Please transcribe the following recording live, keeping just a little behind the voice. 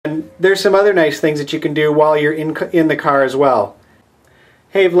And there's some other nice things that you can do while you're in the car as well.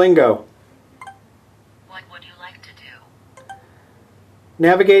 Hey Vlingo. What would you like to do?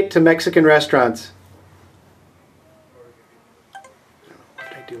 Navigate to Mexican restaurants. What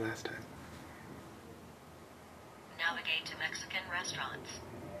did I do last time? Navigate to Mexican restaurants.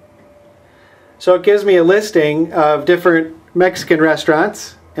 So it gives me a listing of different Mexican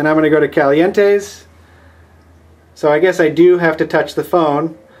restaurants, and I'm going to go to Caliente's. So I guess I do have to touch the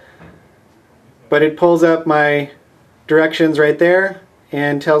phone, but it pulls up my directions right there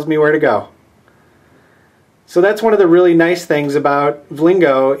and tells me where to go. So that's one of the really nice things about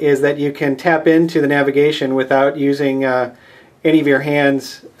Vlingo, is that you can tap into the navigation without using any of your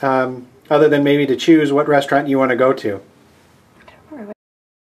hands, other than maybe to choose what restaurant you want to go to.